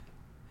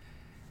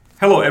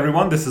Hello,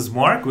 everyone. This is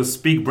Mark with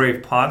Speak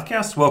Brave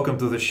Podcast. Welcome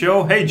to the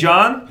show. Hey,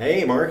 John.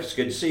 Hey, Mark. It's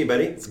good to see you,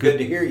 buddy. It's good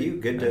to hear you.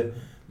 Good to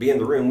be in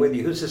the room with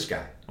you. Who's this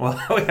guy? Well,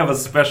 we have a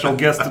special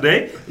guest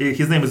today.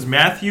 His name is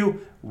Matthew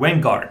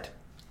Wengard.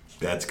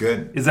 That's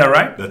good. Is that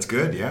right? That's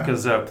good, yeah.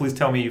 Because please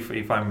tell me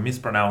if I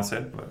mispronounce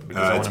it.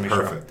 Because I want to make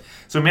perfect. sure.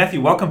 So,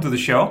 Matthew, welcome to the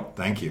show.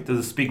 Thank you. To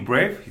the Speak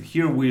Brave.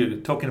 Here we're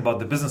talking about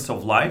the business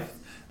of life,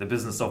 the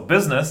business of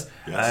business.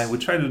 Yes. And we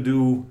try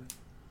to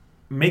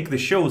make the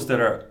shows that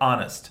are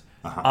honest.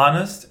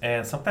 Honest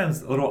and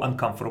sometimes a little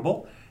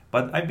uncomfortable,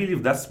 but I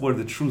believe that's where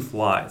the truth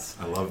lies.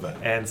 I love that.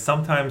 And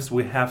sometimes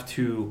we have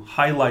to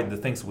highlight the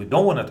things we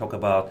don't want to talk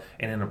about,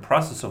 and in the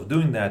process of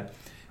doing that,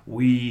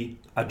 we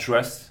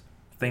address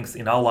things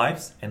in our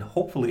lives and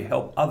hopefully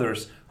help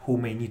others who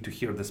may need to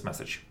hear this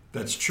message.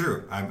 That's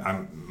true.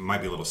 I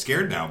might be a little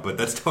scared now, but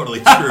that's totally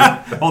true.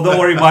 Well, don't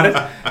worry about it.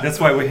 That's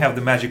why we have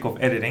the magic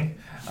of editing.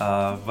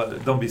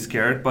 But don't be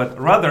scared, but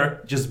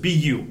rather just be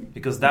you,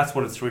 because that's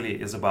what it really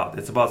is about.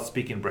 It's about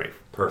speaking brave.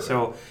 Perfect.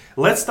 So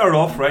let's start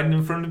off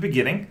from the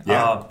beginning.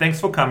 Yeah. Thanks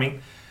for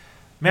coming.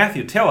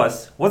 Matthew, tell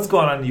us what's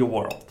going on in your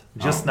world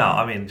just now.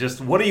 I mean,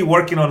 just what are you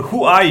working on?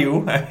 Who are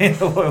you? I mean,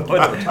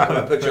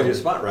 I put you on the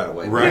spot right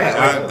away. Right,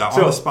 Yeah.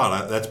 on the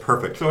spot. That's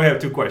perfect. So we have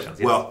two questions.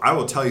 Yes. Well, I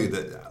will tell you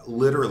that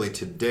literally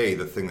today,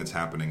 the thing that's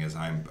happening is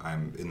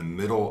I'm in the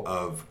middle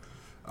of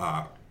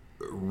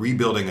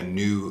rebuilding a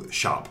new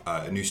shop,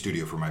 a new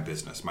studio for my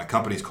business. My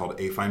company's called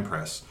A Fine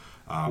Press.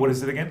 What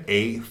is it again?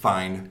 A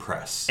Fine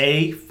Press.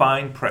 A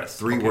Fine Press.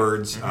 Three Okay.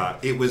 words.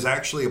 It was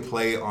actually a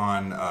play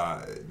on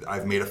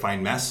I've made a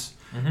fine mess,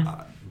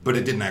 but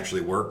it didn't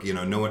actually work. You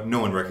know, no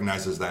one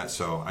recognizes that,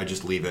 so I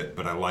just leave it.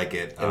 But I like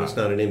it. And it's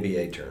not an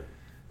NBA term.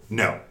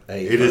 No,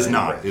 A it is Fine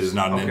not. Press. It is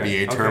not an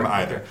Okay, NBA term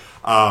okay,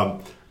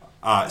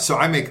 either. So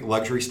I make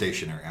luxury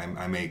stationery.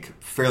 I make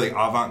fairly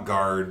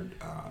avant-garde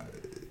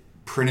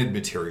printed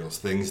materials,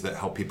 things that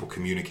help people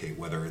communicate,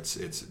 whether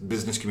it's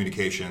business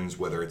communications,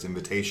 whether it's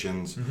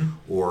invitations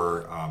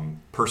or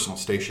personal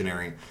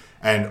stationery.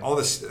 And all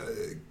this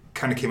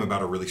kind of came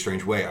about a really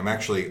strange way.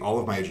 All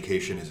of my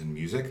education is in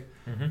music.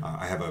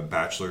 I have a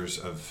bachelor's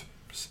of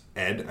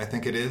ed, I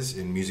think it is,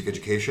 in music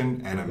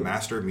education, and a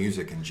master of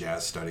music in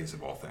jazz studies,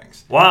 of all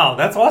things. Wow,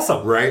 that's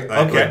awesome. Right?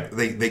 Okay.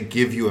 They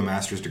give you a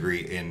master's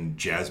degree in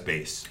jazz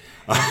bass.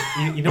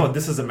 You know what?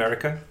 This is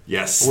America.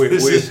 Yes,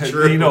 This is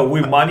true. You know,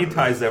 we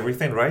monetize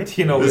everything, right?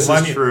 You know, This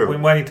is true. We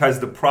monetize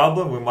the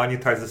problem, we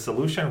monetize the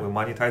solution, we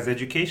monetize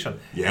education.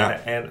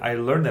 Yeah. And I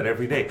learn that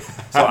every day.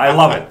 So I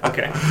love it.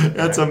 Okay.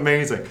 That's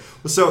amazing.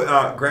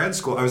 So grad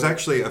school,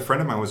 a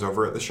friend of mine was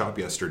over at the shop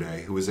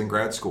yesterday who was in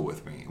grad school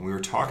with me. And we were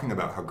talking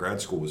about how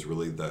grad school was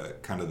really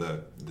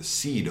the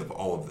seed of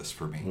all of this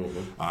for me.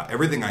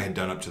 Everything I had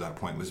done up to that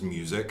point was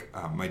music.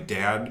 My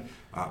dad,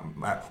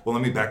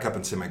 let me back up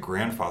and say my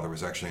grandfather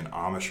was actually an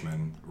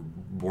Amishman,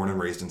 born and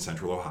raised in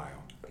Central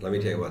Ohio. Let me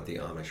tell you what, the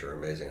Amish are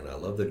amazing, and I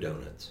love their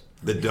donuts.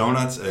 The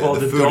donuts, Well,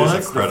 the food donuts,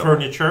 is incredible. the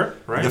furniture,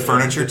 right? The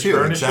furniture too,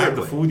 furniture,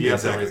 exactly. The food,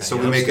 yes, exactly. everything. So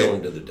yes. we I'm make still it.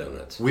 into the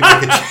donuts. We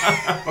make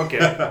a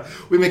Okay.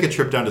 we make a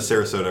trip down to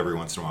Sarasota every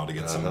once in a while to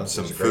get some It's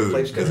a great food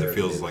place to because go it there.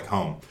 feels like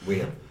home. We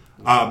have.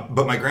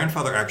 But my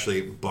grandfather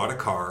actually bought a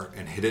car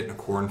and hid it in a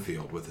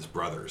cornfield with his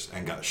brothers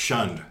and got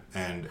shunned.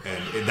 And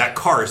that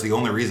car is the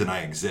only reason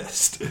I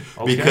exist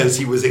because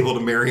he was able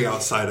to marry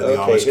outside of the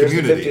Amish here's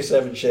community. the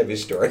 57 Chevy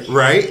story.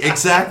 Right?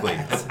 Exactly.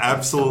 It's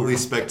absolutely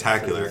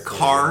spectacular. A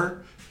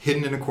car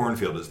hidden in a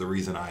cornfield is the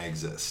reason I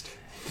exist.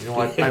 You know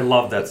what? I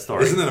love that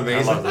story. Isn't that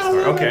amazing? I love that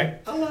story. Okay.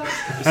 I love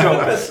it. So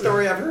Best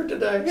story I've heard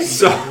today.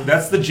 So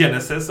that's the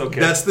genesis.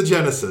 Okay. that's the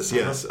genesis,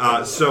 yes.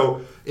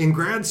 So in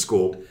grad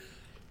school,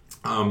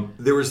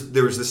 there was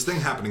this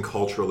thing happening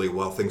culturally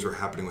while things were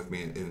happening with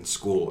me in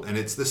school, and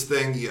it's this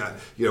thing,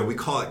 we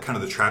call it kind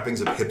of the trappings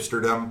of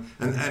hipsterdom,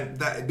 and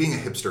that being a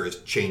hipster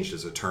has changed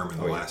as a term in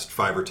the last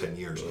 5 or 10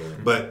 years.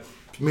 But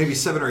maybe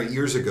 7 or 8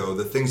 years ago,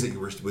 the things that you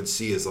would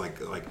see is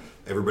like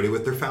everybody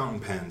with their fountain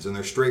pens and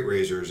their straight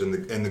razors, and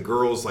the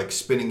girls like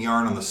spinning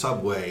yarn on the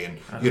subway,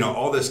 and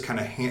all this kind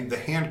of the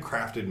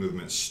handcrafted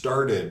movement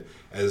started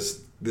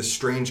as this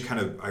strange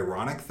kind of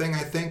ironic thing,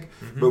 I think.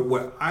 But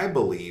what I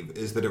believe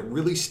is that it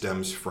really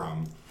stems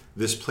from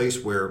this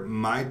place where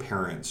my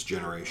parents'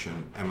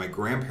 generation and my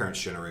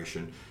grandparents'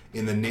 generation,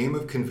 in the name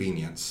of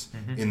convenience,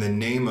 in the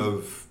name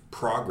of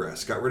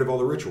progress, got rid of all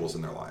the rituals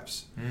in their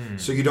lives.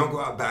 So you don't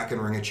go out back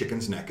and wring a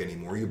chicken's neck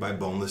anymore. You buy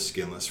boneless,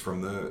 skinless from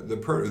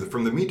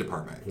the meat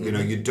department. You know,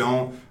 you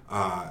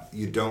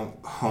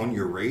don't hone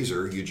your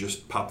razor. You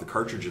just pop the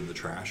cartridge in the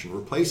trash and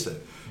replace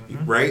it.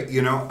 Right?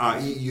 You know,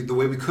 the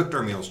way we cooked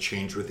our meals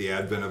changed with the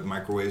advent of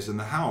microwaves in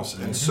the house,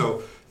 and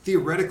so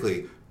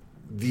theoretically,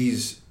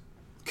 these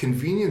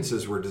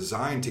conveniences were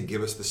designed to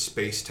give us the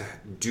space to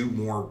do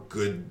more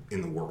good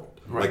in the world.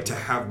 Right. Like to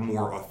have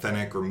more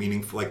authentic or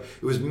meaningful, like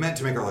it was meant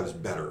to make our lives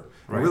better.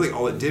 Right. And really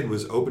all it did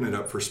was open it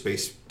up for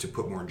space to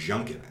put more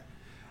junk in it.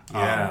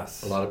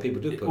 Yes. A lot of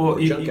people do put more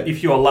junk in it.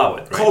 If you allow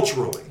it, right?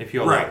 Culturally. If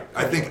you allow right.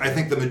 it. I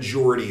think the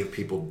majority of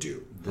people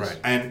do. Right.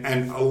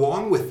 And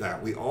along with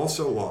that, we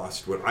also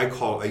lost what I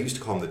used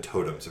to call them the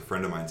totems. A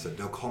friend of mine said,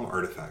 no, call them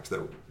artifacts.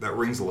 That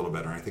rings a little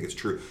better, and I think it's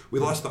true. We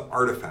lost the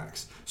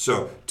artifacts.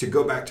 So to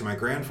go back to my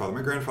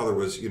grandfather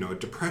was,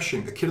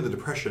 a kid of the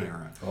Depression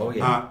era. Oh,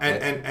 yeah.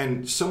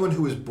 And someone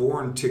who was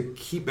born to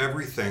keep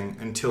everything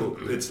until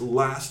its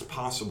last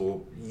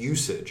possible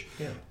usage.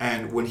 Yeah.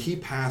 And when he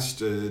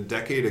passed a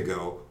decade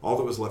ago, all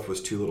that was left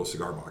was 2 little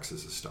cigar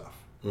boxes of stuff.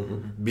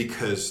 Mm-hmm.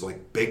 Because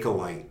like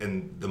Bakelite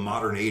and the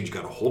modern age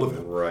got a hold of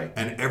it, right?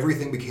 And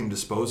everything became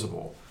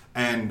disposable.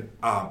 And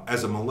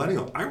as a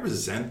millennial, I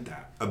resent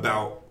that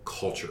about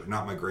culture.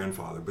 Not my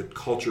grandfather, but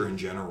culture in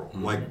general.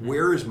 Mm-hmm. Like,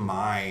 where is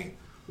my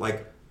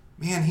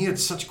man? He had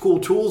such cool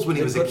tools when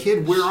he was a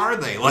kid. Where are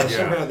they? Like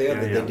somehow or the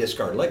other, they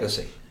discard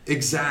legacy.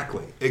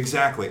 Exactly.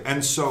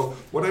 And so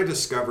what I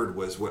discovered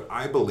was what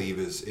I believe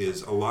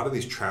is a lot of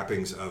these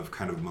trappings of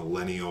kind of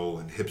millennial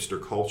and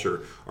hipster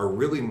culture are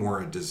really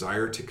more a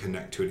desire to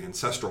connect to an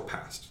ancestral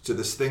past, to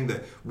this thing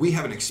that we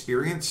haven't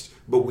experienced,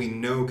 but we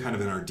know kind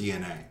of in our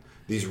DNA.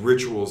 These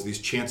rituals, these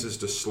chances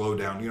to slow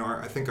down.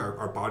 I think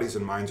our bodies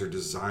and minds are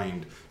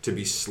designed to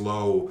be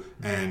slow,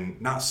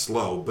 and not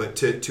slow, but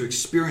to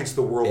experience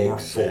the world more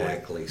fully.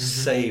 Exactly.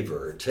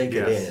 Savor, take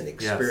it in,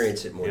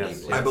 experience it more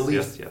deeply. I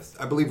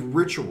believe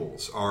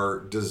rituals are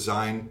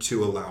designed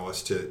to allow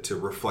us to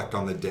reflect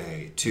on the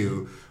day,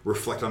 to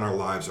reflect on our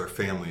lives, our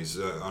families,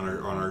 on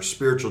our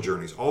spiritual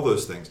journeys, all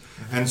those things.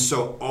 Mm-hmm. And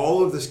so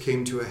all of this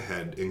came to a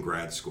head in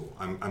grad school.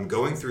 I'm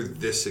going through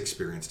this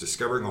experience,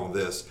 discovering all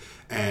this,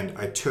 and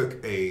I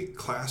took a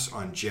class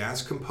on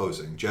jazz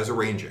composing, jazz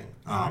arranging.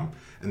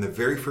 And the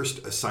very first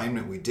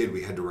assignment we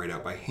had to write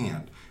out by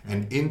hand.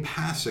 And in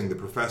passing, the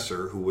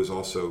professor, who was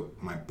also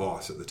my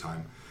boss at the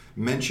time,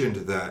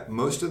 mentioned that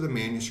most of the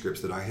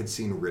manuscripts that I had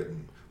seen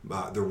written,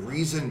 the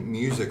reason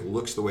music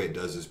looks the way it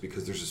does is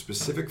because there's a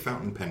specific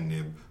fountain pen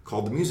nib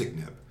called the music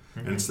nib. Mm-hmm.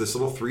 And it's this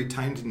little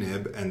 3-tined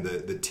nib, and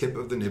the tip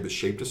of the nib is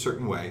shaped a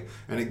certain way,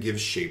 and it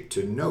gives shape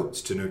to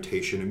notes, to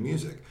notation in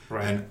music.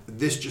 Right. And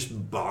this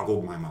just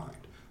boggled my mind.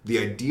 The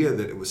idea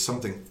that it was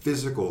something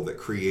physical that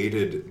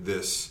created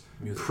this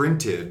music.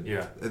 Printed,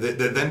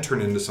 that then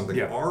turned into something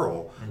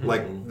oral,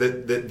 mm-hmm.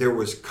 that there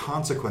was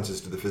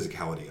consequences to the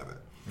physicality of it.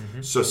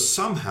 Mm-hmm. So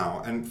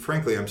somehow, and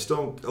frankly, I'm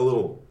still a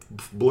little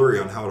blurry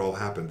on how it all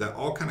happened, that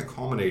all kind of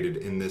culminated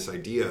in this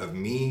idea of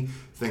me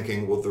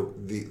thinking, well,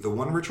 the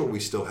one ritual we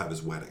still have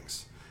is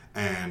weddings.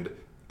 And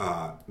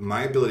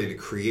my ability to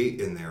create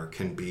in there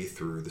can be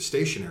through the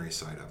stationary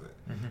side of it.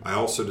 Mm-hmm. I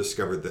also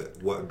discovered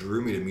that what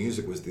drew me to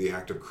music was the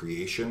act of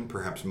creation,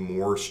 perhaps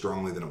more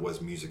strongly than it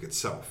was music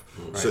itself.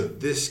 Right. So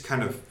this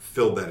kind of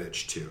filled that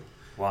itch too.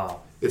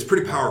 Wow. It's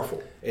pretty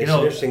powerful. It's an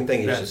interesting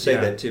thing you should say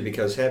that too,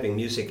 because having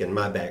music in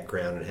my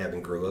background and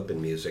having grew up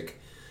in music,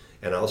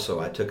 and also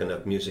I took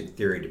enough music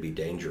theory to be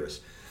dangerous.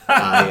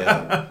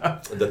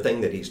 The thing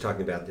that he's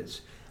talking about,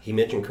 he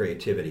mentioned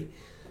creativity.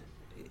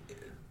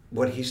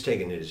 What he's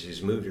taken is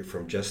he's moved it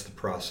from just the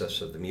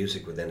process of the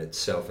music within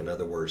itself, in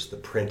other words, the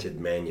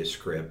printed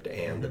manuscript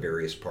and the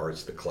various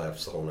parts, the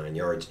clefs, the whole 9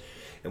 yards.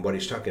 And what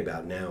he's talking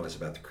about now is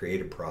about the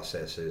creative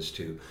process as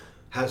to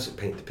how does it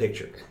paint the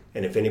picture.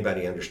 And if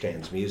anybody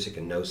understands music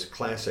and knows the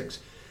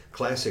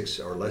classics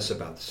are less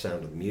about the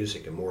sound of the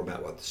music and more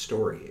about what the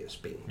story is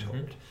being told.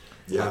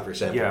 Mm-hmm. Yeah. For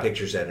example,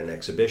 pictures at an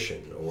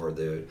exhibition, or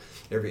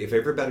if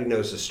everybody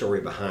knows the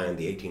story behind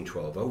the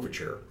 1812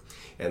 Overture,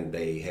 and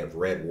they have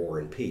read War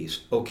and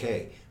Peace,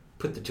 okay,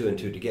 put the 2 and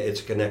 2 together.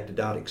 It's a connected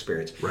dot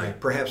experience. Right.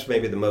 Perhaps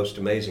maybe the most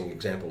amazing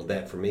example of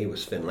that for me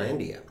was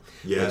Finlandia.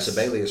 Yes. When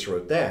Sibelius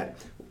wrote that,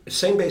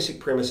 same basic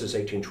premise as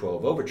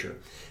 1812 Overture,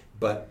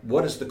 but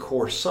what is the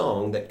core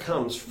song that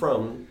comes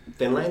from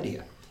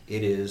Finlandia?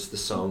 It is the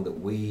song that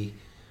we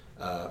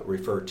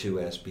refer to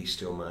as Be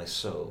Still My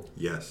Soul.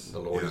 Yes. The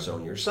Lord is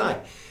on your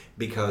side.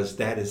 Because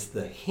that is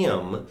the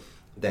hymn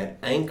that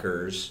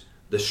anchors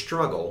the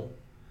struggle,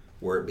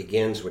 where it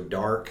begins with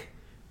dark,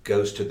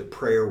 goes to the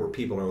prayer where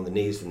people are on the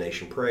knees, the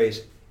nation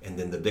prays, and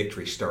then the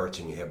victory starts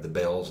and you have the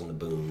bells and the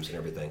booms and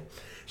everything.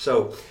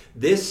 So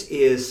this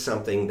is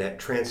something that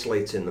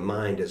translates in the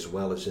mind as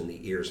well as in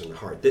the ears and the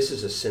heart. This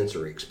is a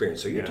sensory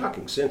experience. So you're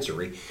talking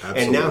sensory,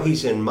 Absolutely. And now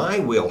he's in my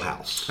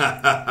wheelhouse.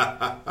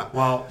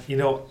 Well,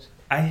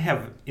 I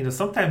have,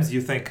 sometimes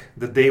you think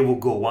the day will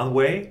go one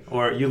way,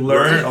 or you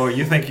learn, or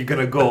you think you're going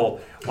to go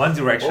one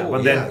direction.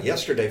 But then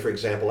yesterday, for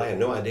example, I had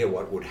no idea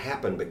what would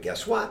happen, but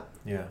guess what?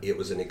 Yeah. It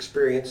was an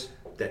experience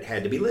that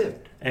had to be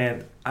lived.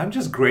 And I'm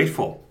just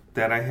grateful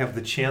that I have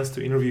the chance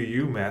to interview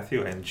you,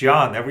 Matthew, and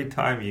John. Every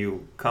time we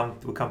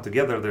come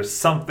together, there's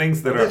some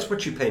things that that's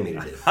what you pay me to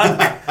do.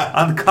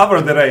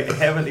 Uncovered that I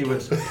haven't even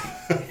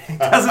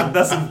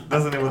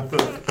doesn't even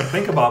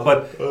think about.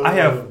 But I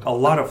have a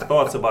lot of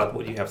thoughts about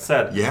what you have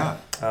said. Yeah.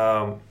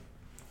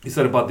 You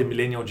said about the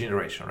millennial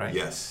generation, right?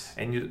 Yes.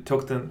 And you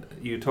talked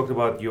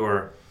about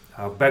your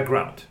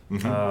background.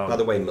 By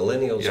the way,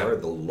 millennials yeah. are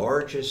the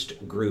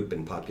largest group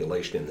in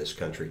population in this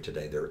country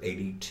today. There are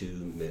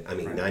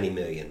 90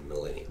 million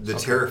millennials. The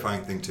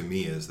terrifying thing to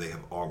me is they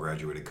have all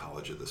graduated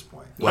college at this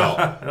point. Well,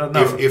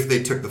 if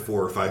they took the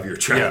 4 or 5 year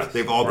track, Yeah.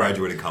 they've all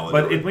graduated college.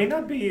 But already. it may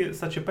not be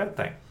such a bad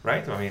thing,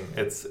 right? I mean,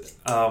 it's.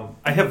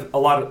 I have a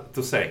lot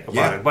to say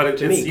about it, but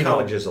to it's, me,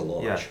 college is a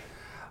launch.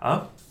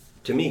 Yeah.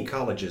 To me,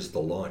 college is the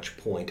launch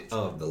point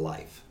of the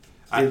life.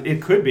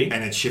 It could be.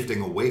 And it's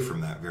shifting away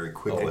from that very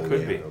quickly. It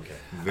could be. Okay.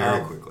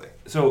 Very quickly.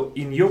 So,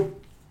 in your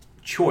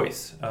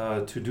choice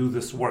to do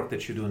this work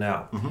that you do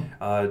now,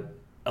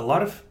 a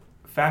lot of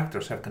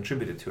factors have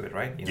contributed to it,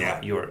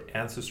 right? Your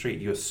ancestry,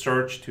 your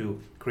search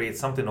to create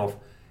something of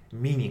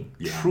meaning,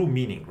 true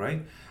meaning,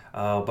 right?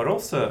 But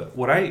also,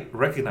 what I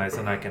recognize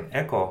and I can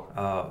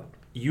echo,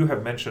 you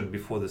have mentioned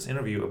before this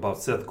interview about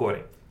Seth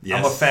Godin. Yes.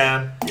 I'm a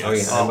fan. Yes. Oh,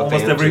 yeah, I'm a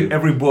almost fan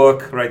every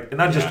book, right? And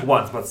not just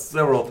once, but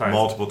several times.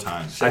 Multiple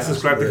times. I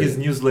subscribe to his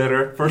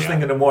newsletter first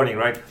thing in the morning,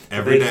 right?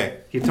 Every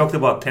day. He talked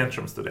about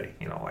tantrums today.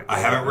 Like I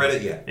haven't read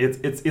it yet.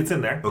 It's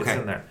in there. Okay.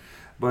 It's in there.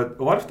 But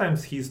a lot of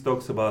times he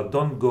talks about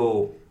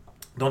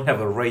don't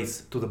have a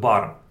race to the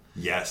bottom.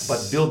 Yes.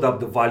 But build up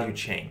the value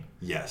chain.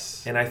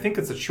 Yes. And I think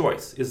it's a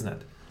choice, isn't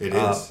it? It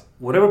is.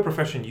 Whatever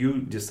profession you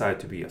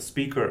decide to be, a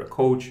speaker, a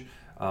coach,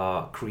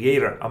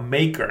 creator, a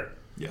maker,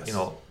 Yes.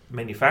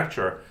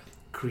 manufacturer,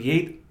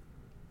 create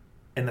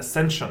an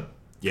ascension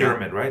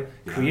pyramid, right?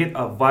 Yeah. Create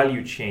a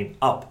value chain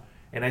up.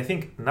 And I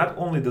think not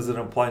only does it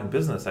apply in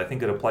business, I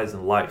think it applies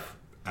in life.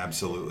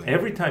 Absolutely.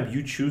 Every time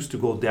you choose to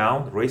go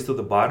down, race to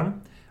the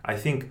bottom, I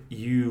think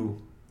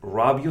you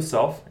rob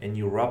yourself and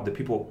you rob the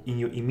people in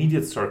your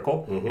immediate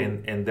circle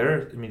and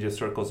their immediate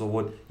circles of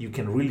what you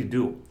can really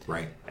do.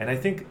 Right. And I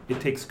think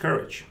it takes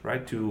courage,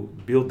 right, to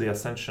build the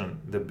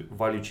ascension, the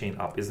value chain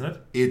up, isn't it?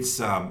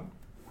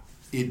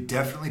 It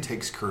definitely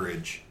takes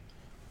courage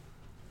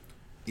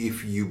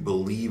if you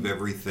believe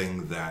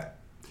everything that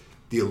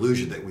the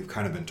illusion that we've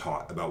kind of been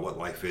taught about what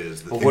life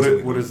is. What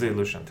is the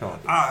illusion? Tell me.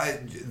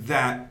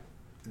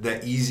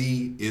 That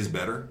easy is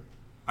better.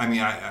 I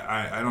mean,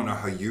 I don't know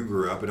how you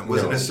grew up, and it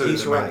wasn't necessarily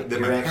he's right. that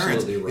You're my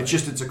parents. absolutely right.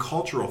 It's a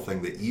cultural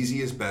thing that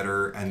easy is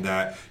better, and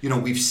that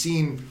we've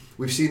seen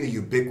the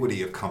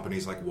ubiquity of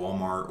companies like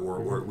Walmart,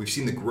 or we've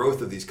seen the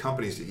growth of these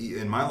companies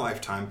in my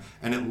lifetime,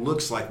 and it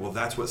looks like, well,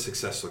 that's what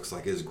success looks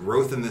like, is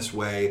growth in this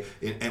way,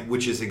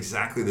 which is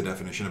exactly the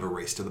definition of a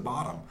race to the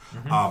bottom.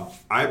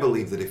 I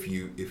believe that if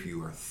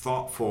you are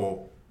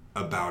thoughtful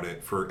about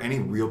it for any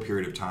real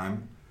period of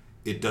time,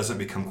 it doesn't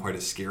become quite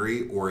as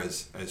scary or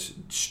as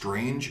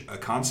strange a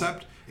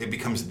concept. It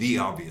becomes the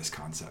obvious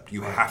concept.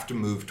 You have to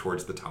move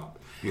towards the top.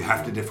 You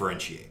have to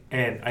differentiate.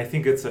 And I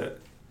think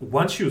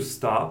once you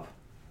stop,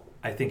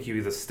 I think you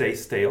either stay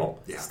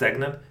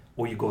stagnant,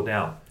 or you go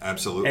down.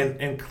 Absolutely.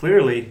 And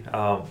clearly,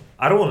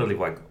 I don't want to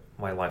live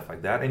my life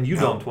like that, and you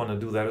don't want to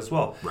do that as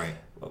well. Right.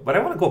 But I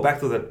want to go back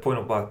to that point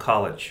about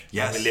college.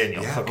 Yes.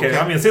 Millennials. Yeah, okay? okay.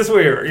 I mean, since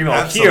we're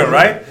Absolutely. here,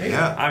 right?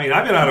 Yeah. I mean,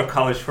 I've been out of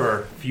college for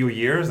a few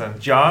years, and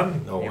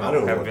John. I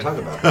don't know what to talk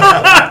about.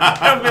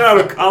 I've been out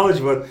of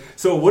college, but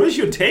so what is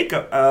your take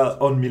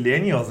on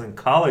millennials in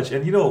college?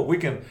 And we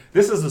can.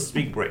 This is a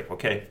speak break,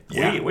 okay?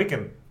 Yeah. We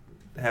can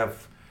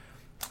have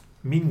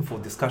meaningful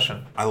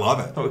discussion. I love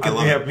it. We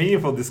have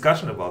meaningful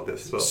discussion about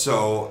this.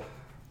 So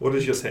what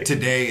is your take?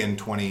 Today in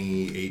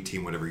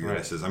 2018, whatever year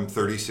this is, I'm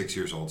 36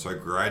 years old. So I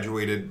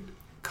graduated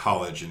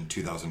college in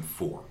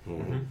 2004.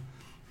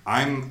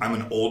 I'm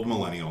an old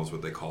millennial is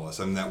what they call us.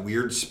 I'm that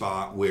weird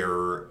spot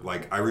where,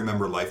 like, I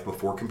remember life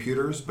before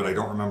computers, but I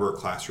don't remember a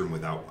classroom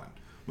without one.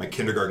 My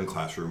kindergarten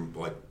classroom,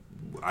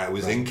 I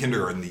was in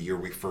kindergarten the year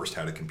we first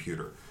had a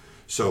computer.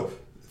 So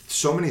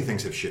many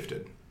things have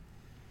shifted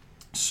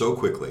so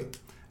quickly.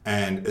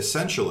 And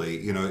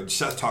essentially,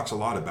 Seth talks a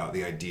lot about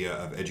the idea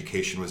of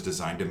education was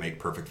designed to make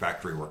perfect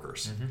factory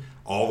workers,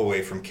 all the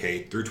way from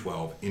K through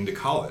 12 into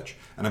college.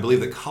 And I believe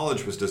that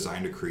college was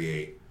designed to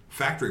create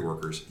factory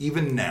workers,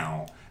 even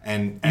now.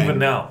 Even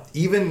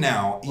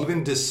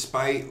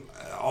despite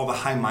all the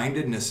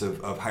high-mindedness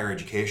of higher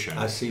education.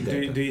 I see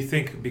that. Do you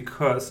think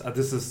because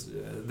this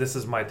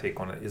is my take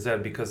on it? Is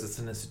that because it's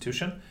an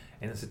institution?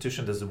 An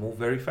institution doesn't move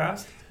very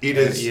fast. It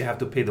is. You have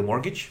to pay the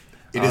mortgage.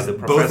 It is the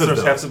both of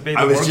those. have to pay the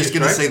I was mortgage, just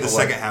going to say the or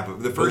second half of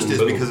it. The first is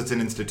because it's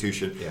an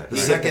institution. Yeah. The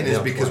second is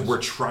Yeah, because twice.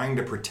 we're trying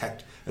to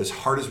protect as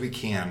hard as we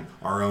can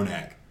our own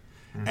egg.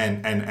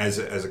 And as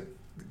a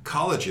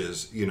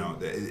colleges,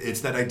 it's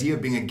that idea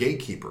of being a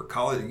gatekeeper.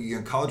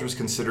 College was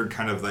considered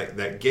kind of like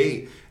that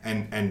gate,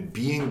 and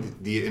being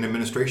an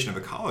administration of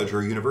a college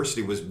or a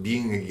university was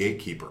being a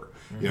gatekeeper.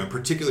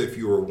 Particularly if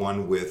you were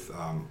one with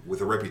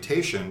a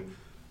reputation.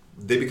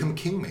 They become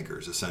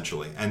kingmakers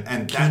essentially, and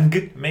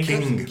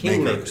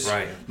kingmakers.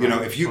 Right.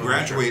 If you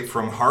graduate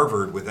from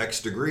Harvard with X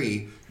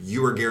degree,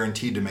 you are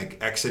guaranteed to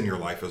make X in your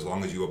life as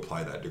long as you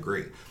apply that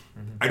degree.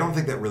 I don't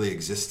think that really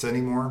exists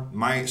anymore.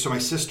 My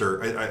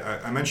sister,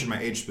 I mentioned my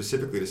age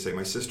specifically to say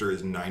my sister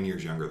is 9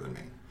 years younger than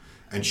me,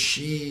 and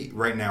she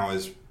right now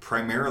is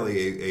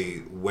primarily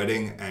a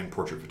wedding and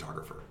portrait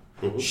photographer.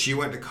 She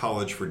went to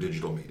college for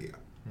digital media.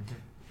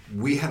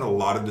 we had a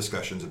lot of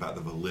discussions about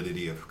the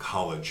validity of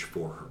college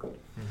for her.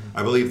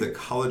 I believe that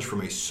college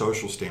from a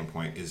social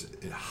standpoint is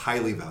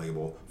highly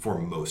valuable for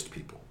most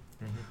people.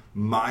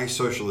 My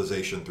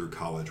socialization through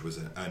college was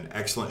an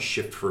excellent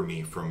shift for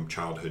me from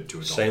childhood to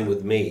adulthood. Same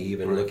with me,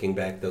 even looking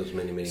back those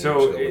many years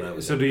ago when I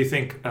was So do you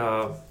think,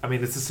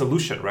 it's a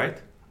solution, right?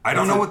 I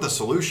don't know what the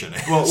solution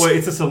is. Well,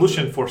 it's a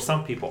solution for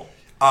some people.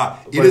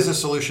 It is a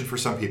solution for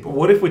some people.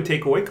 What if we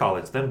take away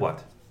college? Then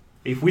what?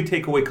 If we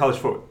take away college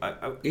for...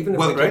 Even if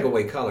we take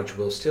away college,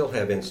 we'll still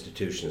have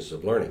institutions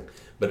of learning,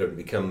 but it would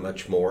become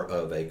much more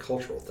of a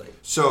cultural thing.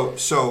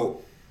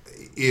 So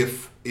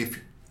if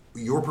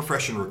your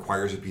profession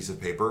requires a piece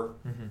of paper,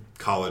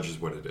 college is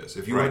what it is.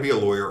 If you want to be a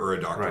lawyer or a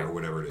doctor or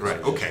whatever it is,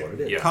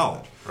 okay,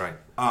 college. Right.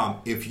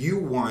 If you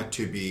want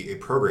to be a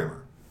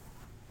programmer,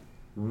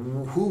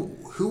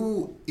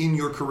 who in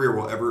your career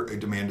will ever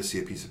demand to see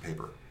a piece of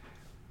paper?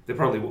 They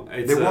probably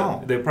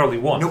won't. They probably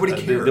won't. Nobody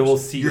cares. They will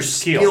see your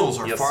skills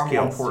are far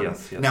more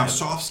important. Now,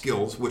 soft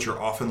skills, which are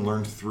often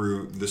learned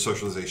through the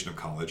socialization of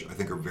college, I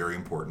think are very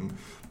important.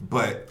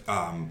 But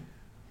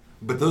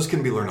those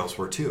can be learned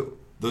elsewhere too.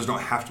 Those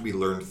don't have to be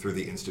learned through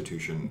the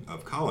institution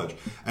of college.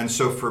 And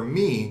so for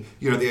me,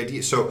 the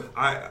idea. So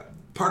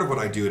part of what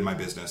I do in my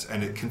business,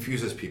 and it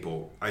confuses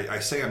people. I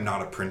say I'm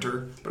not a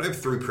printer, but I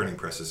have 3 printing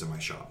presses in my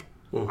shop.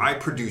 I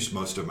produce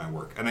most of my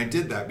work. And I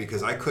did that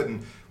because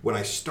when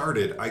I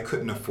started, I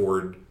couldn't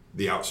afford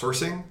the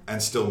outsourcing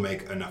and still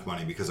make enough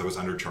money because I was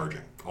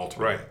undercharging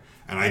ultimately. Right.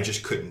 And I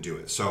just couldn't do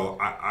it. So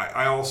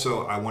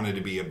I wanted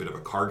to be a bit of a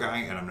car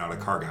guy, and I'm not a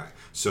car guy.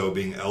 So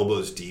being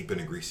elbows deep in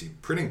a greasy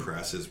printing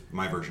press is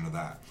my version of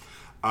that.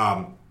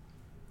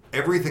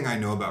 Everything I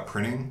know about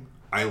printing,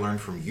 I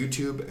learned from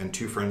YouTube and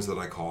 2 friends that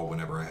I call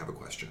whenever I have a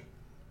question.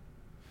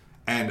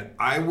 And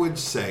I would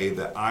say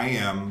that I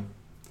am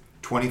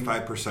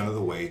 25% of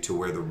the way to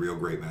where the real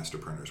great master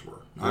printers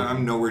were.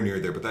 I'm nowhere near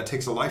there, but that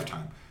takes a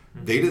lifetime.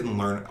 They didn't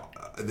learn.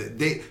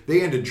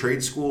 They ended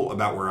trade school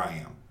about where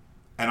I am,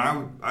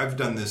 and I've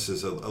done this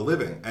as a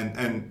living,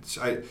 and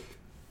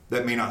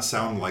that may not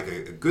sound like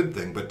a good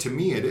thing, but to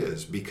me it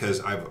is, because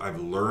I've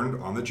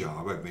learned on the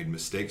job. I've made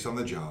mistakes on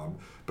the job,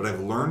 but I've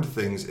learned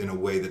things in a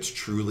way that's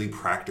truly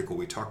practical.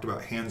 We talked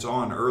about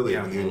hands-on earlier,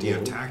 and the idea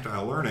of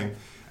tactile learning,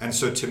 and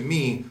so to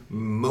me,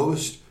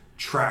 most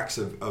tracks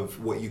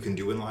of what you can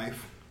do in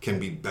life can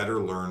be better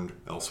learned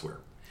elsewhere.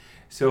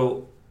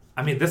 So,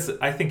 I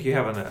think you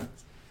have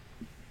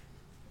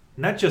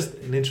not just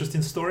an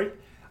interesting story,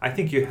 I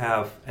think you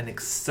have an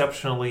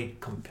exceptionally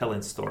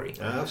compelling story.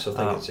 I also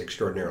think it's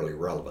extraordinarily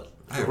relevant.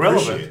 I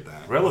appreciate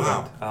that.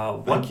 Relevant.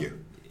 Wow. Thank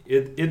you.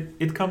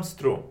 It comes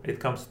through. It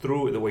comes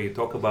through the way you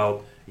talk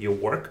about your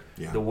work,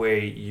 the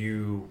way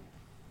you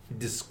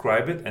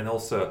describe it, and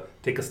also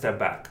take a step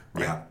back.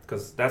 Right? Yeah.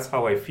 Because that's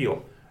how I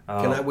feel.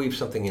 Can I weave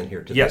something in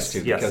here to this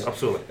too? Yes,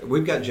 absolutely.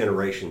 We've got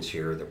generations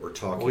here that we're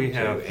talking to,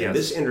 and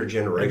this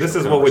intergenerational this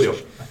is what we do.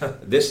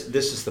 this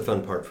is the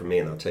fun part for me,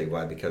 and I'll tell you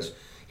why. Because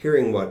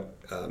hearing what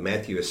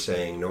Matthew is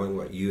saying, knowing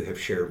what you have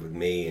shared with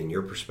me and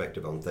your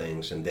perspective on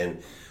things, and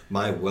then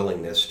my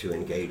willingness to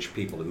engage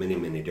people in many,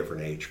 many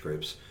different age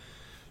groups,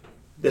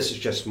 this is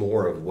just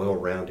more of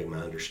well-rounding my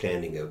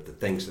understanding of the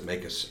things that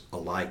make us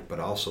alike, but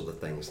also the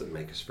things that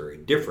make us very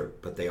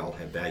different, but they all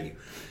have value.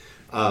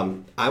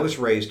 I was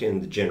raised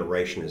in the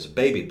generation as a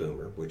baby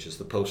boomer, which is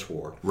the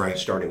post-war,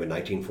 starting with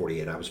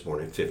 1948. I was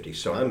born in 50,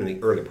 so I'm in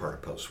the early part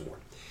of post-war.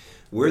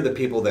 We're the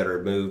people that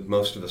are moved,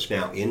 most of us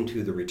now,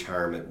 into the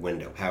retirement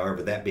window.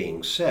 However, that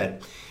being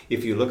said,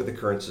 if you look at the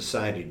current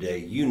society today,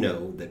 you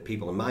know that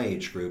people in my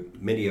age group,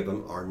 many of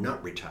them are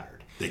not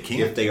retired. They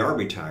can't. If they are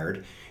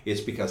retired,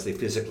 it's because they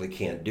physically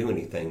can't do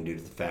anything due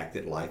to the fact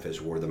that life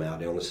has wore them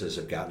out. Illnesses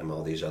have gotten them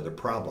all these other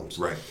problems.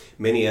 Right.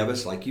 Many of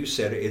us, like you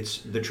said, it's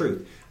the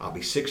truth. I'll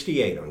be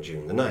 68 on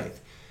June the 9th.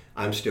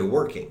 I'm still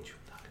working.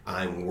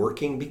 I'm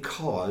working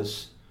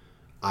because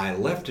I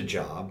left a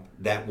job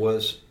that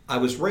I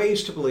was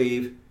raised to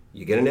believe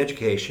you get an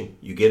education,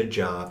 you get a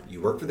job, you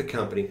work for the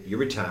company, you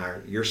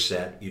retire, you're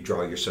set, you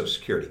draw your Social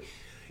Security.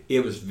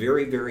 It was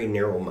very, very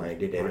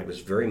narrow-minded, and it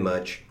was very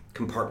much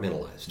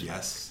compartmentalized.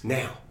 Yes.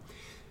 Now,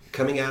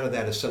 coming out of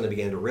that, I suddenly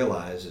began to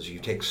realize as you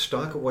take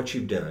stock of what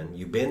you've done,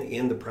 you've been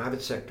in the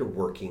private sector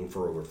working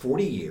for over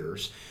 40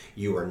 years.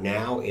 You are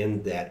now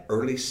in that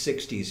early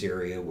 60s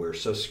area where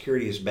Social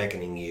Security is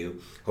beckoning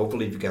you.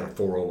 Hopefully you've got a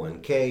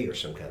 401k or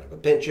some kind of a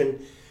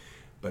pension.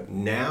 But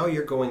now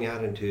you're going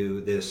out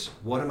into this,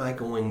 what am I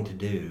going to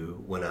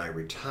do when I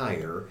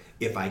retire,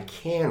 if I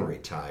can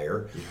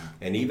retire? Yeah.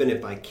 And even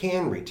if I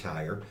can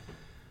retire,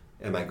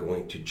 am I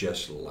going to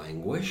just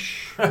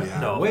languish?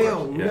 Yeah. No.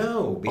 Well,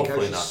 no,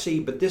 because you see,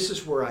 but this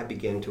is where I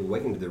began to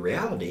awaken to the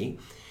reality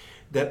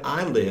that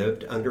I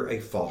lived under a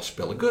false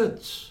bill of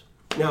goods.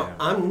 Now,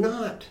 I'm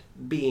not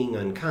being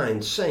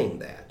unkind saying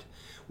that.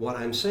 What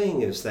I'm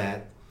saying is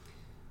that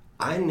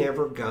I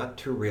never got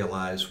to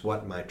realize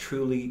what my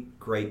truly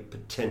great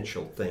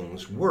potential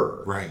things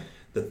were. Right.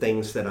 The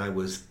things that I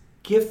was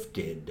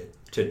gifted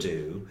to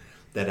do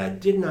that I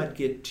did not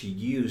get to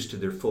use to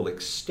their full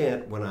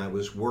extent when I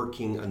was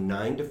working a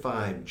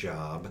 9-to-5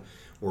 job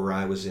where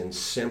I was in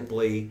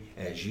simply,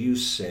 as you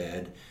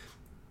said,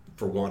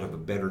 for want of a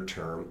better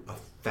term, a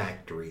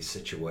factory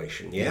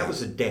situation. Yeah, it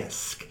was a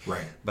desk.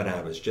 Right. But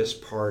I was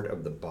just part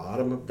of the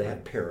bottom of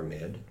that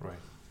pyramid. Right.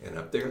 And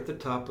up there at the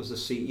top was the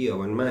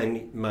CEO. And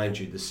mind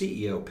you, the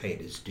CEO paid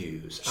his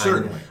dues.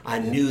 Certainly. I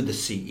knew the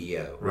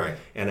CEO. Right.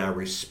 And I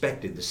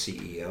respected the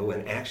CEO.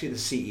 And actually, the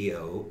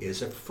CEO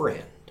is a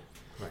friend.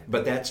 Right.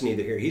 But that's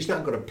neither here. He's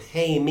not going to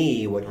pay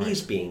me what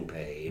he's being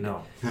paid.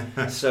 No.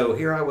 So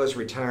here I was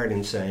retired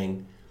and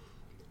saying,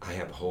 I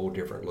have a whole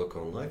different look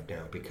on life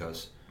now,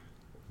 because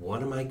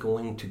what am I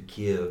going to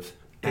give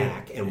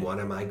back and what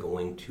am I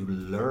going to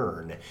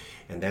learn?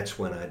 And that's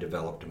when I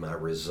developed my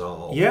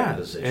resolve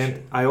position.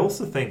 And I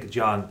also think,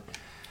 John,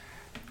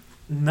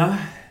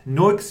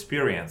 no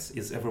experience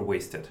is ever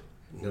wasted.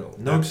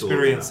 No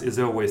experience is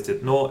ever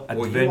wasted. No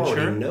adventure. Well,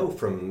 you already know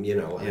from,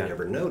 I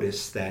never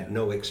noticed that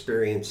no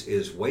experience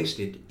is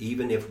wasted,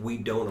 even if we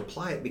don't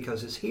apply it,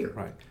 because it's here.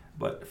 Right.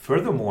 But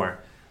furthermore,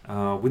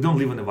 we don't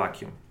live in a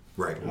vacuum.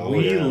 Right.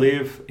 We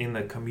live in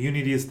the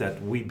communities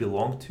that we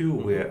belong to,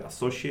 we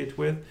associate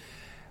with.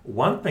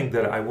 One thing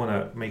that I want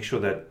to make sure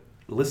that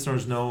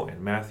listeners know,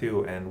 and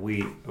Matthew, and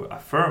we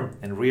affirm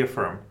and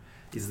reaffirm,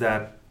 is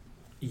that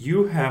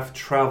you have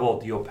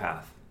traveled your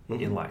path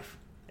in life.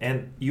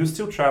 And you're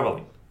still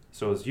traveling.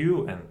 So as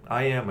you and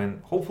I am,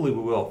 and hopefully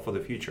we will for the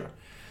future.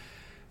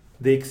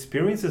 The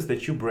experiences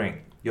that you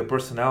bring, your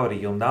personality,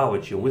 your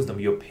knowledge, your wisdom,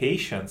 your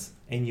patience,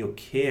 and your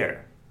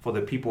care for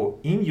the people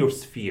in your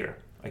sphere,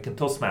 like in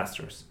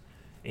Toastmasters,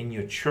 in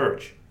your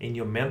church, in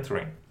your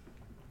mentoring.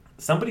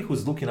 Somebody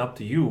who's looking up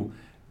to you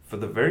for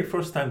the very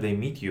first time they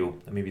meet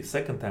you, maybe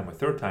second time or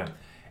third time,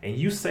 and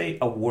you say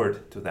a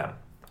word to them,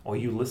 or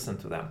you listen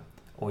to them,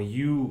 or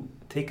you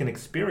take an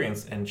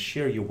experience and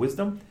share your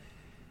wisdom,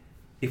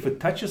 if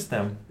it touches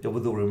them, they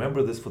will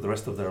remember this for the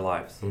rest of their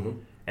lives.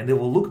 And they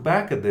will look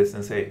back at this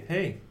and say,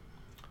 hey,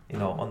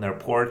 on their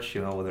porch,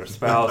 with their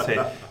spouse,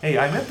 hey,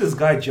 I met this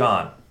guy,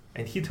 John,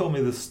 and he told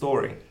me this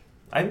story.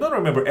 I don't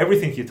remember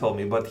everything he told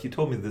me, but he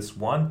told me this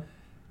one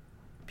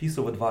piece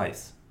of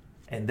advice.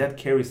 And that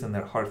carries in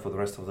their heart for the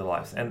rest of their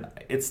lives. And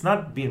it's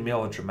not being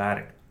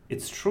melodramatic.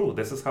 It's true.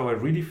 This is how I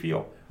really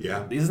feel.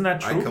 Yeah. Isn't that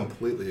true? I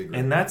completely agree.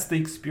 And that's the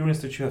experience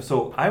that you have.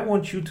 So I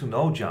want you to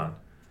know, John,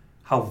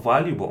 how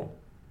valuable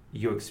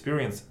your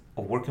experience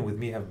of working with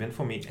me have been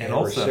for me. And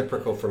also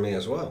reciprocal for me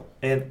as well.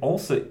 And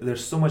also,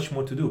 there's so much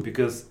more to do,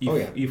 because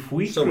if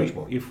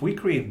we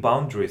create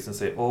boundaries and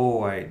say,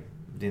 I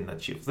didn't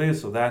achieve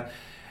this or that,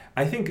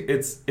 I think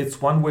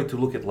it's one way to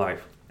look at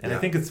life. And I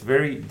think it's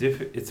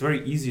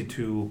very easy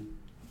to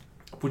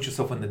put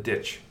yourself in the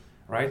ditch,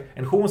 right?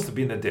 And who wants to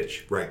be in the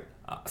ditch? Right.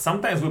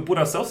 Sometimes we put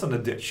ourselves in the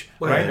ditch,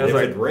 well, right? And if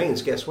it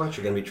rains, guess what?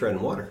 You're going to be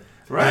treading water.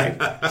 Right.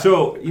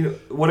 So,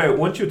 what I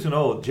want you to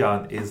know,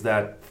 John, is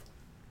that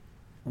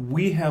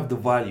we have the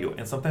value,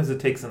 and sometimes it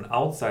takes an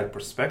outside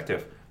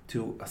perspective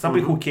to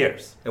somebody who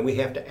cares. And we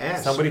have to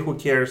ask. Somebody who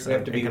cares. We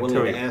have to be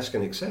willing to ask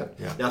and accept.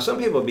 Yeah. Now, some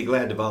people will be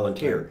glad to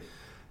volunteer.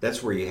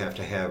 That's where you have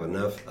to have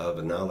enough of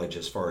a knowledge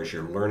as far as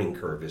your learning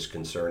curve is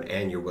concerned,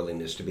 and your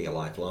willingness to be a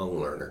lifelong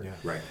learner.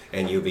 Yeah. Right.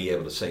 And you'll be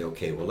able to say,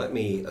 okay, well, let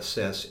me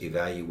assess,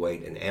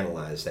 evaluate, and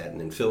analyze that,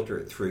 and then filter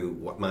it through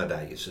what my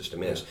value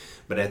system is.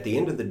 But at the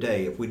end of the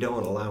day, if we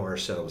don't allow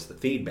ourselves the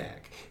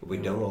feedback, if we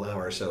don't allow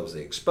ourselves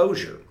the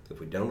exposure,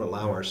 if we don't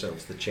allow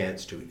ourselves the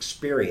chance to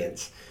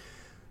experience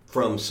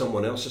from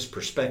someone else's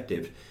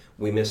perspective,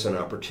 we miss an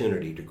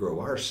opportunity to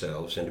grow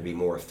ourselves and to be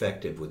more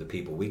effective with the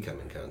people we come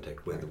in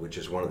contact with, which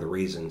is one of the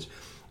reasons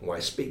why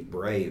Speak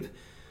Brave,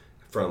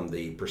 from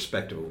the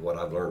perspective of what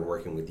I've learned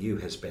working with you,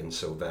 has been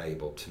so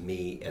valuable to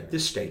me at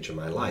this stage of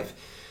my life.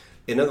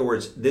 In other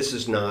words, this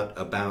is not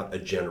about a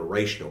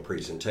generational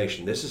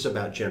presentation. This is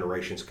about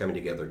generations coming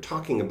together,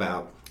 talking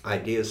about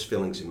ideas,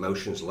 feelings,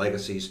 emotions,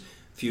 legacies,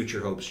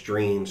 future hopes,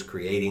 dreams,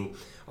 creating,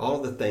 all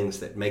the things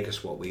that make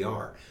us what we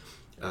are.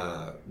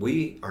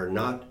 We are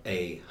not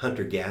a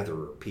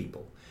hunter-gatherer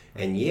people,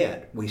 and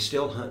yet we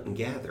still hunt and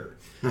gather.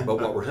 But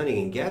what we're hunting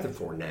and gather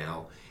for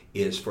now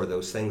is for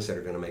those things that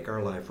are going to make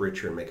our life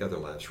richer and make other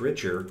lives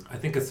richer. I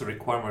think it's a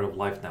requirement of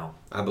life now.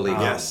 I believe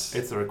yes.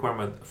 It's a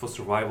requirement for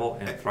survival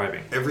and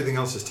thriving. Everything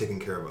else is taken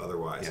care of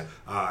otherwise.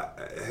 Yeah.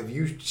 Have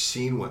you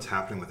seen what's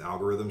happening with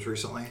algorithms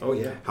recently? Oh,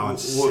 yeah. How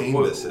insane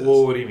this is.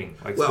 What do you mean?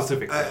 Like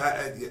specifically?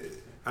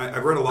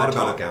 I've read a lot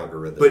about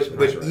algorithms.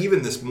 But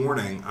even this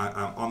morning,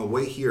 on the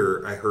way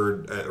here, I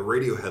heard a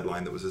radio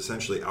headline that was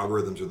essentially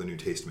algorithms are the new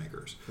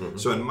tastemakers. Mm-hmm.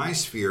 So in my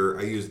sphere,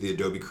 I use the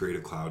Adobe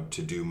Creative Cloud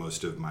to do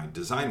most of my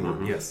design work.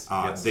 Mm-hmm.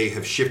 Yes. They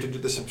have shifted to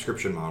the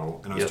subscription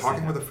model. And I was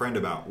talking with a friend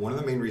about one of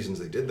the main reasons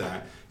they did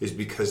that is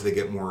because they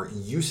get more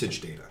usage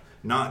data.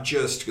 Not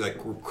just like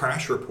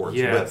crash reports,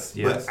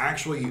 but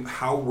actually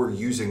how we're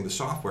using the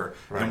software.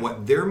 Right. And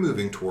what they're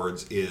moving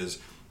towards is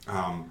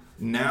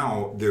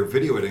now their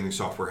video editing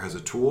software has a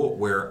tool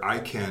where I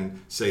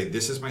can say,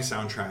 this is my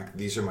soundtrack,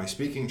 these are my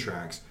speaking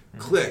tracks,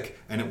 click,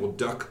 and it will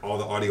duck all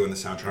the audio in the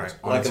soundtracks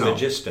on like its a own.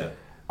 Magista.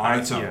 On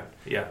its own.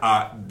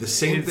 Yeah. The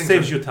same it thing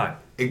saves you time.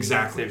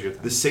 Exactly. Saves you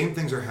time. The same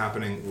things are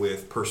happening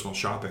with personal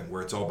shopping,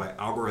 where it's all by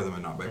algorithm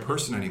and not by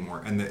person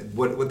anymore. And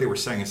what they were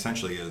saying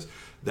essentially is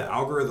the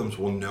algorithms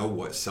will know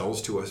what sells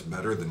to us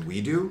better than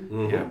we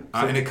do. Yeah.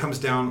 And it comes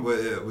down,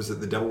 was it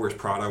The Devil Wears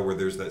Prada, where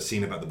there's that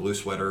scene about the blue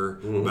sweater,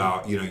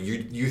 about,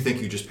 you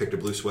think you just picked a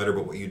blue sweater,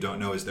 but what you don't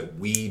know is that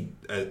we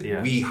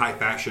high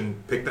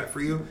fashion picked that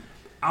for you.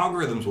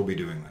 Algorithms will be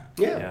doing that.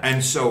 Yeah.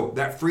 And so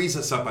that frees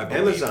us up, I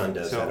believe. Amazon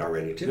does that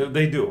already, too.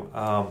 They do.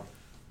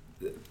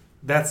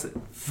 That's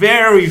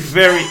very,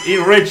 very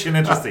rich and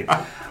interesting.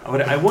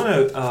 But I want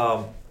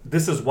to,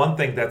 this is one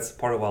thing that's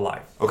part of our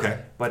life. Okay.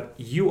 But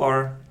you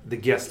are the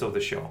guest of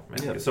the show.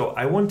 Yeah. So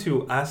I want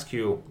to ask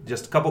you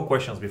just a couple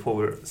questions before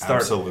we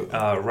start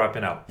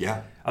wrapping up.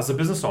 Yeah. As a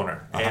business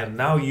owner, and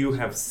now you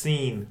have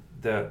seen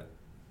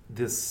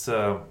this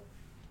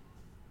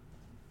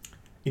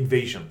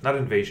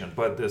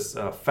but this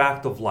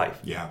fact of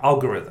life,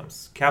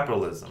 algorithms,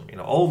 capitalism,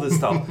 all this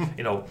stuff,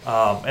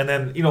 and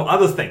then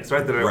other things,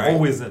 right, that are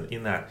always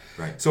in that.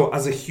 Right. So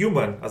as a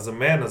human, as a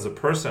man, as a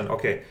person,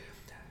 okay,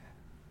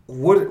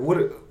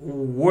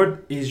 what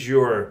is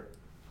your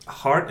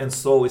heart and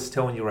soul is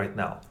telling you right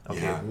now?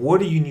 Okay, what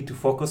do you need to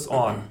focus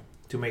on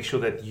to make sure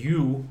that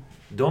you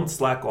don't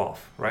slack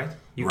off? Right,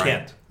 you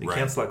can't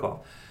slack off.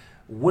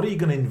 What are you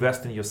going to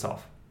invest in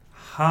yourself?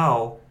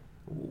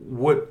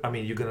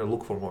 You're going to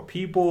look for more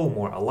people,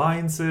 more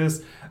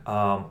alliances,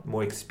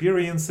 more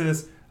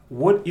experiences.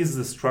 What is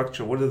the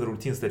structure? What are the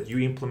routines that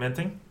you're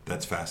implementing?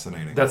 That's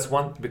fascinating. That's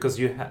one, because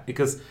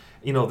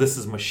this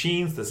is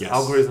machines, this is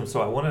algorithm.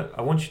 So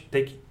I want you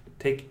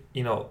to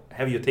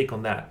have your take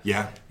on that.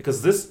 Yeah.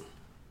 Because this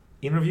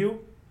interview,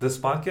 this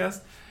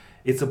podcast,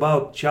 it's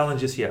about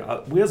challenges here.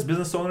 We as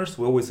business owners,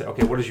 we always say,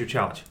 okay, what is your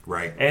challenge?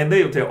 Right. And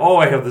they will say,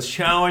 I have this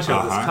challenge,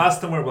 I have this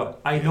customer, but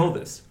I know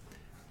this.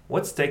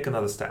 Let's take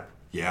another step.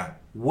 Yeah.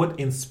 What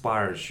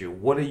inspires you?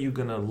 What are you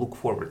going to look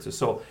forward to?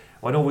 So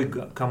why don't we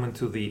come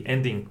into the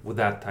ending with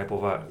that type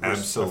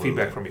of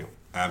feedback from you?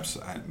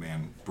 Absolutely.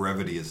 Man,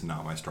 brevity is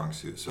not my strong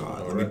suit. So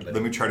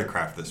let me try to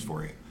craft this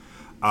for you.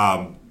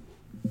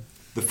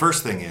 The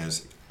first thing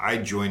is I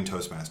joined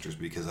Toastmasters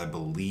because I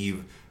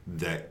believe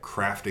that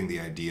crafting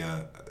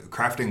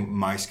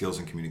my skills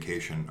in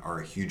communication are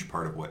a huge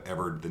part of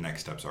whatever the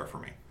next steps are for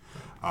me.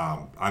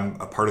 I'm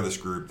a part of this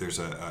group. There's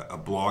a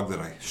blog that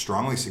I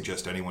strongly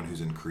suggest anyone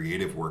who's in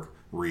creative work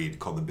read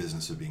called The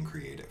Business of Being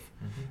Creative.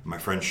 Mm-hmm. My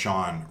friend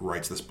Sean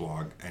writes this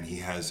blog, and he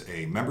has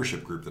a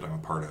membership group that I'm a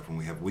part of, and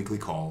we have weekly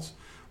calls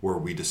where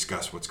we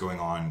discuss what's going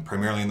on,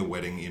 primarily in the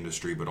wedding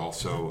industry, but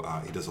also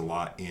he does a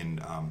lot in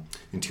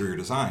interior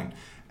design.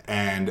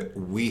 And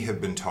we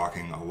have been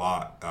talking a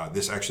lot.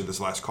 This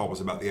last call was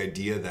about the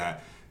idea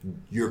that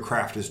your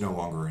craft is no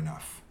longer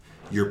enough.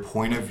 Your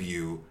point of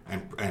view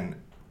and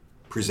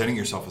presenting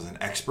yourself as an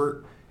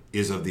expert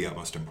is of the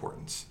utmost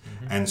importance.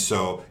 Mm-hmm. And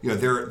so,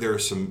 there are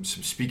some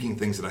speaking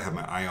things that I have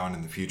my eye on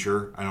in the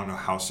future. I don't know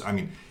how.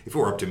 If it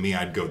were up to me,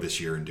 I'd go this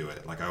year and do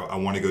it. Like I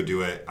want to go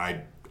do it.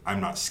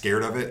 I'm not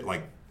scared of it.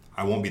 Like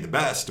I won't be the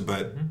best,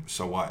 but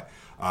so what?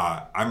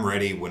 I'm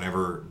ready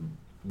whenever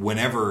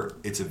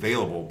it's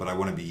available, but I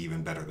want to be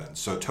even better then.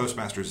 So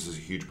Toastmasters is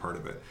a huge part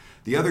of it.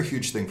 The other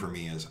huge thing for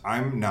me is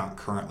I'm not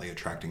currently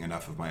attracting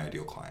enough of my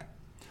ideal client.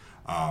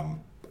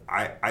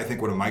 I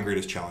think one of my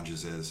greatest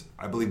challenges is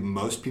I believe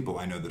most people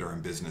I know that are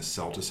in business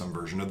sell to some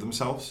version of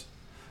themselves.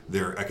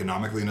 They're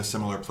economically in a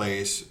similar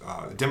place.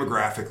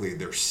 Demographically,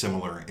 they're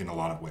similar in a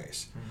lot of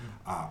ways.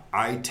 Mm-hmm.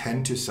 I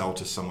tend to sell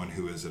to someone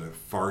who is at a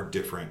far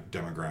different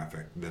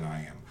demographic than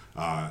I am.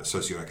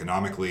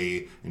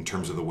 Socioeconomically, in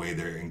terms of the way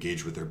they're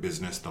engaged with their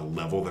business, the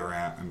level they're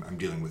at. I'm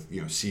dealing with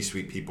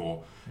C-suite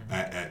people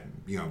at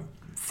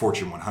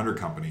Fortune 100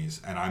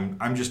 companies, and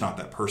I'm just not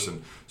that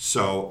person.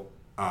 So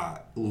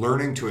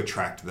learning to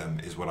attract them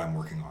is what I'm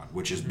working on,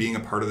 which is being a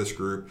part of this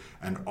group.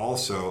 And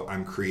also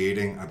I'm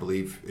creating, I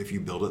believe if you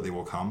build it, they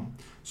will come.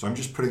 So I'm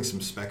just putting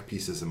some spec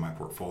pieces in my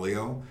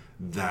portfolio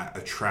that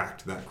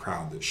attract that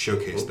crowd, that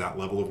showcase that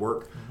level of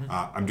work.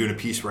 Mm-hmm. I'm doing a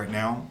piece right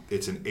now.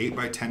 It's an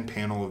 8x10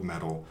 panel of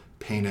metal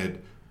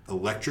painted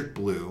electric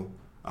blue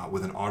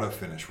with an auto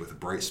finish with a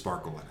bright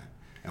sparkle in it.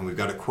 And we've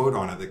got a quote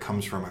on it that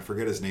comes from, I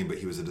forget his name, but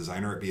he was a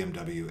designer at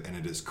BMW, and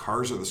it is,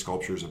 "Cars are the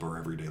sculptures of our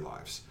everyday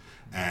lives."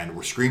 And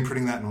we're screen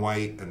printing that in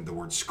white, and the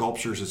word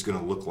sculptures is going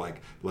to look like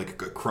a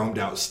chromed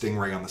out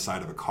stingray on the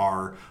side of a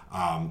car.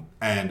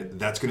 And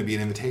that's going to be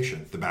an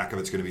invitation. The back of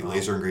it's going to be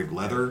laser engraved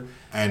leather.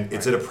 And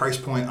it's at a price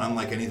point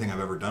unlike anything I've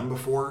ever done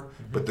before.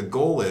 Mm-hmm. But the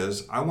goal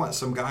is I want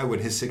some guy when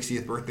his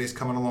 60th birthday is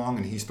coming along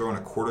and he's throwing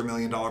a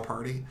 $250,000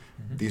 party.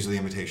 Mm-hmm. These are the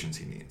invitations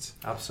he needs.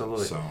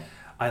 Absolutely. So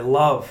I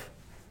love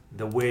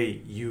the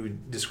way you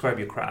describe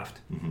your craft.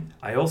 Mm-hmm.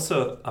 I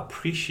also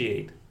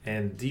appreciate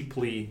and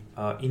deeply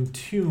in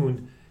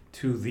tune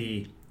to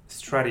the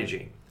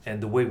strategy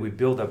and the way we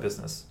build our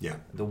business. Yeah.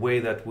 The way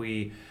that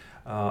we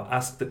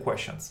ask the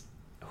questions.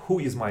 Who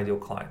is my ideal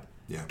client?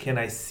 Yeah. Can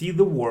I see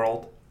the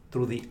world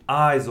through the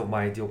eyes of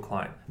my ideal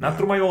client? Not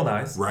through my own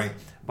eyes. Right.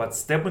 But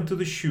step into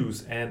the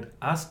shoes and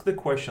ask the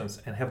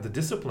questions and have the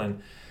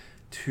discipline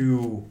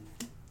to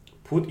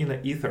put in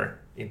the ether,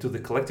 into the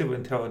collective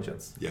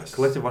intelligence, Yes.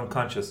 collective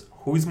unconscious.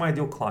 Who is my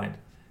ideal client?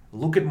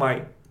 Look at my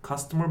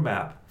customer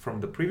map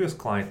from the previous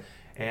client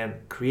and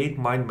create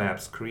mind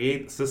maps,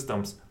 create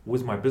systems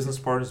with my business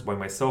partners, by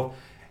myself,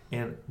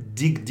 and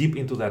dig deep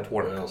into that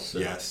work. Well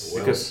said. Yes.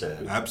 Well Because-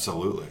 said.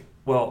 Absolutely.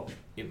 Well,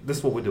 this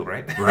is what we do,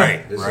 right?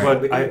 Right. This is Right.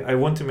 what we But do. I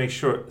want to make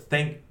sure.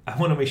 I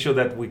want to make sure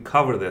that we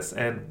cover this,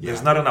 and there's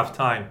Yeah. not enough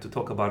time to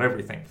talk about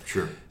everything.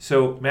 Sure.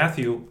 So,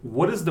 Matthew,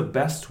 what is the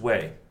best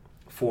way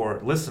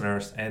for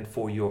listeners and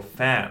for your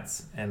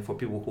fans and for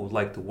people who would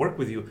like to work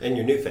with you, And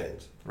your new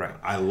fans. right,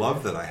 I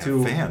love that I have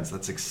To- fans.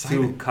 That's to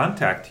exciting.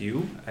 contact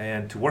you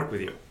and to work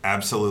with you?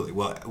 Absolutely.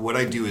 Well, what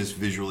I do is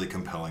visually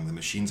compelling. The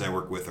machines I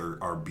work with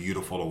are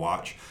beautiful to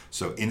watch.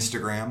 So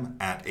Instagram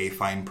at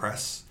Afine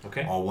Press.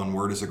 Okay. All one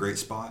word is a great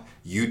spot.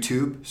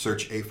 YouTube,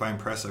 search Afine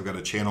Press. I've got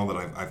a channel that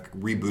I've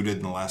rebooted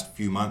in the last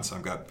few months.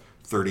 I've got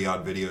 30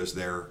 odd videos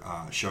there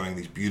showing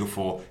these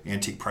beautiful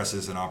antique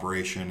presses in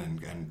operation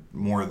and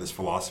more of this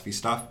philosophy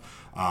stuff.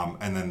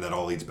 And then that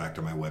all leads back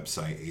to my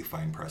website,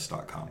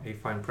 afinepress.com.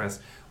 Afine Press.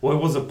 Well,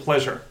 it was a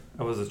pleasure.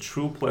 It was a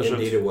true pleasure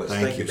Indeed it was.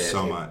 Thank you so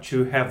Matthew. much.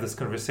 to have this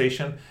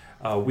conversation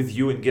with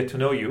you and get to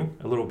know you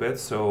a little bit.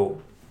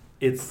 So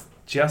it's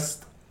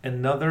just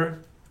another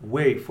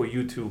way for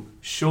you to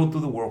show to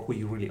the world who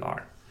you really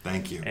are.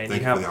 Thank you. And Thank you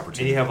you have for the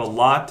opportunity. and you have a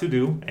lot to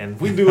do, and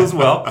we do as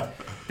well.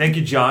 Thank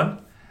you, John.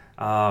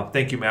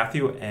 Thank you,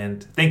 Matthew,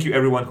 and thank you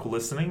everyone who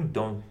listening.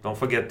 Don't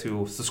forget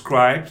to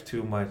subscribe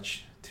to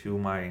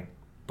my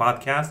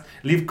podcast.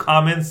 Leave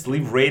comments,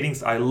 leave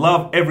ratings. I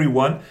love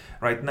everyone.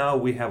 Right now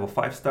we have a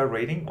 5-star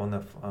rating on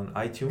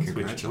iTunes,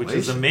 which is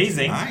Congratulations.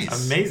 amazing.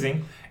 Nice.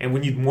 Amazing. And we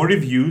need more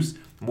reviews,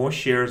 more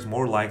shares,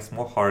 more likes,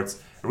 more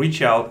hearts.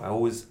 Reach out. I'm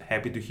always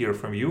happy to hear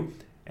from you.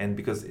 And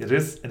because it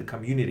is a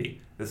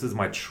community, this is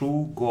my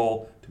true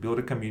goal, to build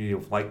a community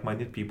of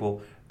like-minded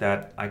people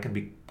that I can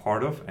be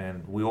part of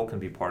and we all can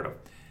be part of.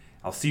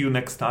 I'll see you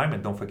next time,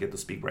 and don't forget to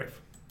speak brave.